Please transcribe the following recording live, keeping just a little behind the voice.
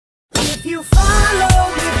If you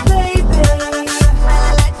follow me, baby,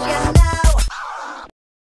 I'll let you know.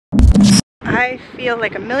 I feel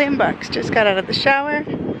like $1,000,000. Just got out of the shower.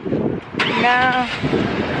 Now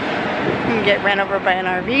I'm gonna get ran over by an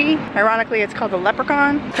RV. Ironically, it's called a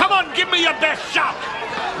leprechaun. Come on, give me your best shot.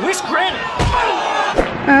 Where's Granny?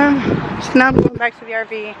 So now I'm going back to the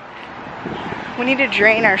RV. We need to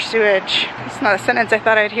drain our sewage. It's not a sentence I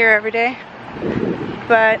thought I'd hear every day,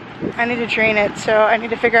 but I need to drain it. So I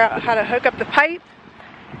need to figure out how to hook up the pipe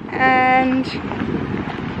and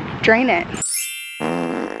drain it.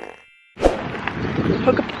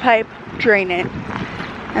 Hook up the pipe, drain it.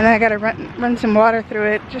 And then I gotta run some water through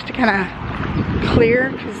it just to kind of clear,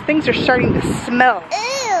 because things are starting to smell.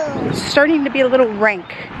 Ew. It's starting to be a little rank.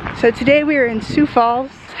 So today we are in Sioux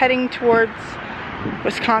Falls, heading towards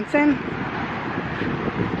Wisconsin.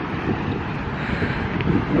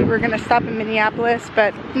 We were gonna stop in Minneapolis,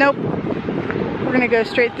 but nope. We're gonna go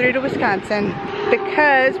straight through to Wisconsin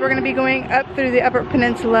because we're gonna be going up through the Upper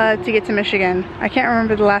Peninsula to get to Michigan. I can't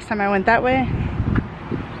remember the last time I went that way.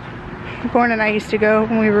 Bourn and I used to go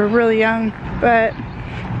when we were really young, but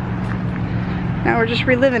now we're just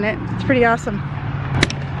reliving it. It's pretty awesome.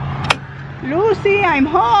 Lucy, I'm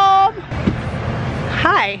home!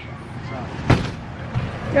 Hi.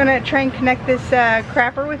 You wanna try and connect this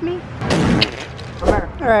crapper with me?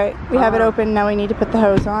 Alright, we have it open. Now we need to put the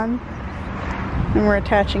hose on. And we're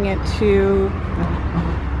attaching it to...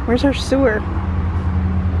 Where's our sewer?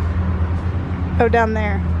 Oh, down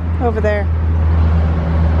there. Over there.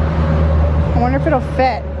 I wonder if it'll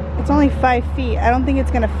fit. It's only 5 feet. I don't think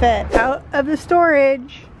it's gonna fit. Out of the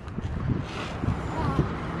storage.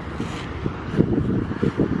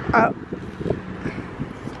 Oh.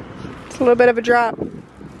 It's a little bit of a drop.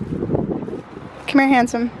 Come here,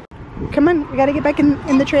 handsome. Come on, we gotta get back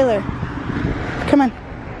in the trailer. Come on.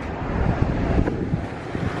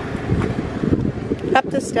 Up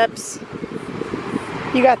the steps.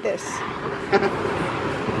 You got this.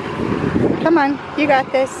 Come on, you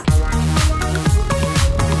got this.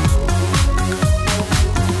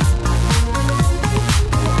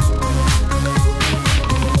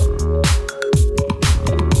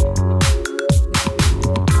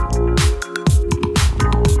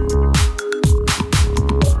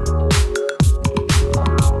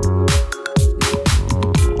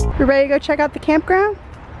 You ready to go check out the campground?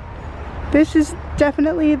 This is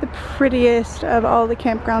definitely the prettiest of all the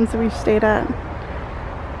campgrounds that we've stayed at.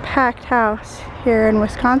 Packed house here in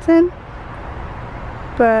Wisconsin.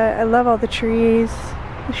 But I love all the trees,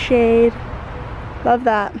 the shade. Love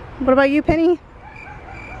that. What about you, Penny?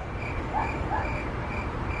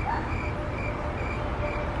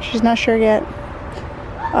 She's not sure yet.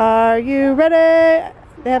 Are you ready?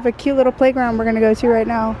 They have a cute little playground we're gonna go to right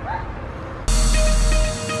now.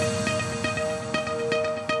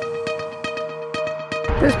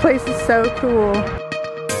 This place is so cool.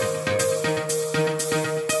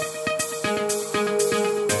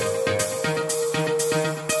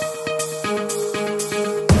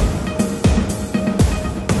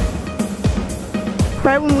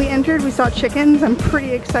 Right when we entered, we saw chickens. I'm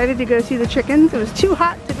pretty excited to go see the chickens. It was too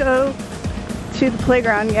hot to go to the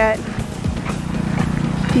playground yet.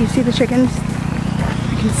 Do you see the chickens?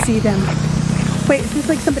 I can see them. Wait, is this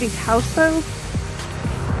like somebody's house though?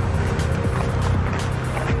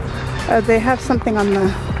 Oh, they have something on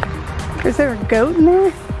the... Is there a goat in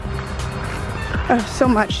there? Oh, so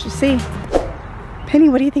much to see. Penny,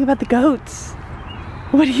 what do you think about the goats?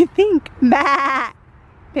 What do you think? Bah!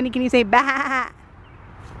 Penny, can you say bah?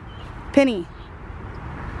 Penny.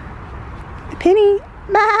 Penny,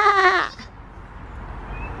 bah!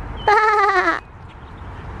 Bah!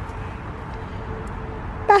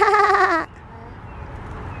 Bah!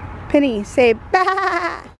 Penny, say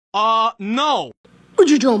bah! No! What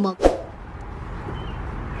you talking about?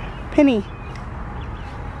 Penny.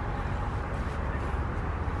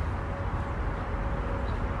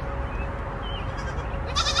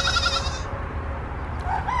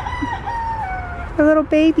 They're little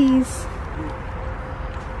babies.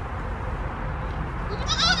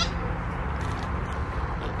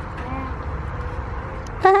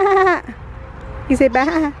 Bah! You say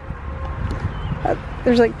bah?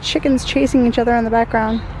 There's like chickens chasing each other in the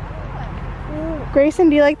background. Grayson,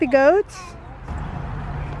 do you like the goats?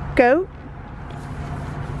 Goat?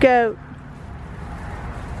 Goat.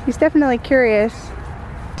 He's definitely curious.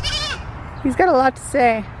 He's got a lot to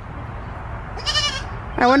say.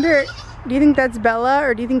 I wonder, do you think that's Bella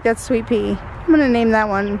or do you think that's Sweet Pea? I'm gonna name that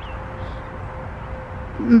one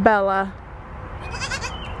Bella.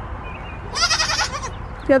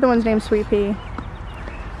 The other one's named Sweet Pea.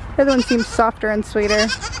 The other one seems softer and sweeter.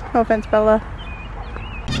 No offense, Bella.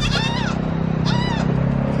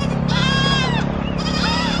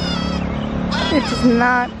 Does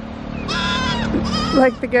not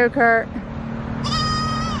like the go-kart.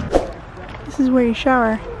 This is where you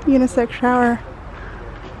shower. Unisex shower.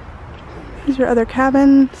 These are other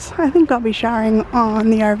cabins. I think I'll be showering on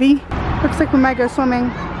the RV. Looks like we might go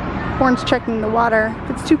swimming. Bourne's checking the water.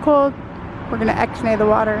 If it's too cold, we're gonna X-nay the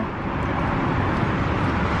water.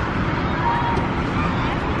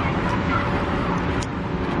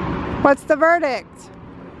 What's the verdict?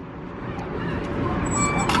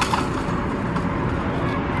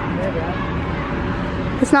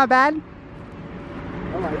 It's not bad?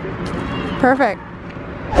 Perfect.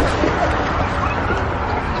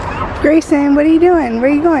 Grayson, what are you doing? Where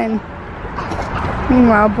are you going?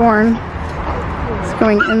 Meanwhile, Bourn is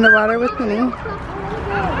going in the water with me.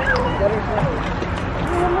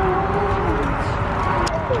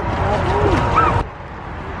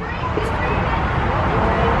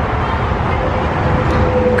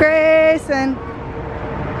 Grayson!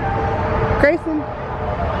 Grayson!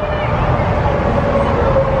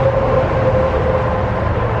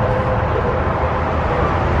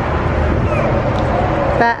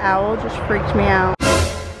 That owl just freaked me out.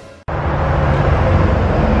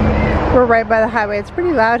 We're right by the highway. It's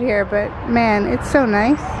pretty loud here, but man, it's so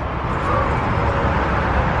nice.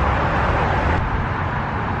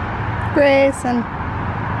 Grayson.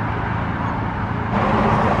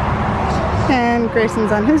 And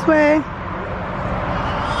Grayson's on his way.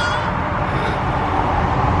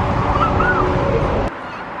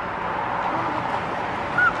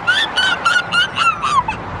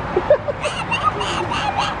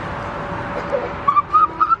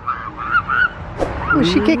 Was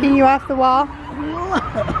she kicking you off the wall?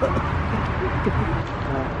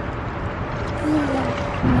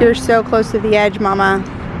 You're so close to the edge, Mama.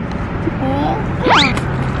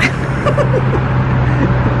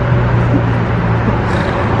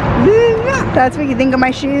 That's what you think of my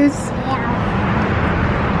shoes?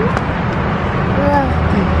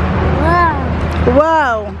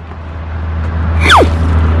 Whoa!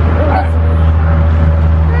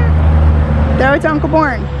 Throw it to Uncle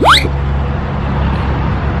Bourn.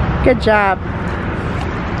 Good job.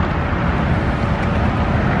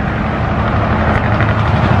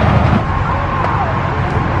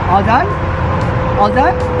 All done? All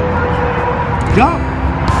done? Jump!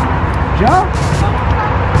 Jump!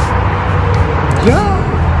 Jump!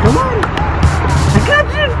 Come on! I got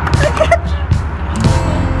you!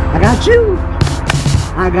 I got you!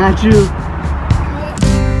 I got you! I got you!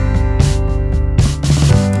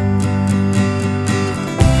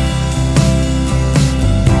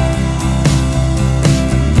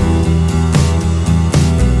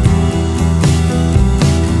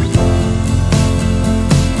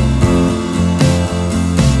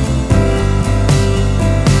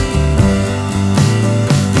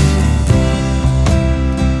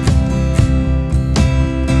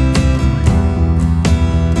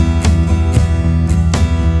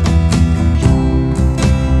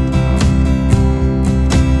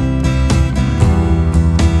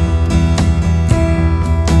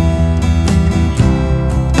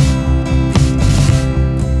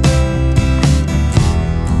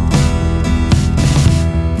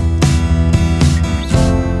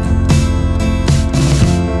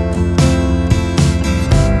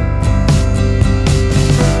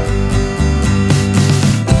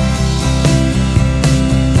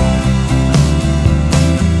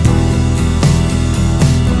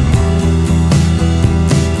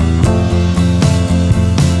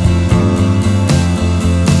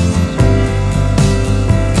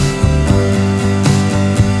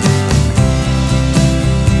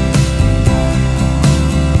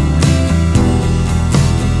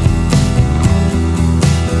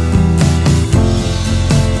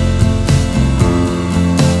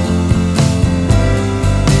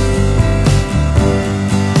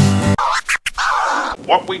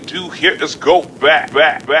 What we do here is go back.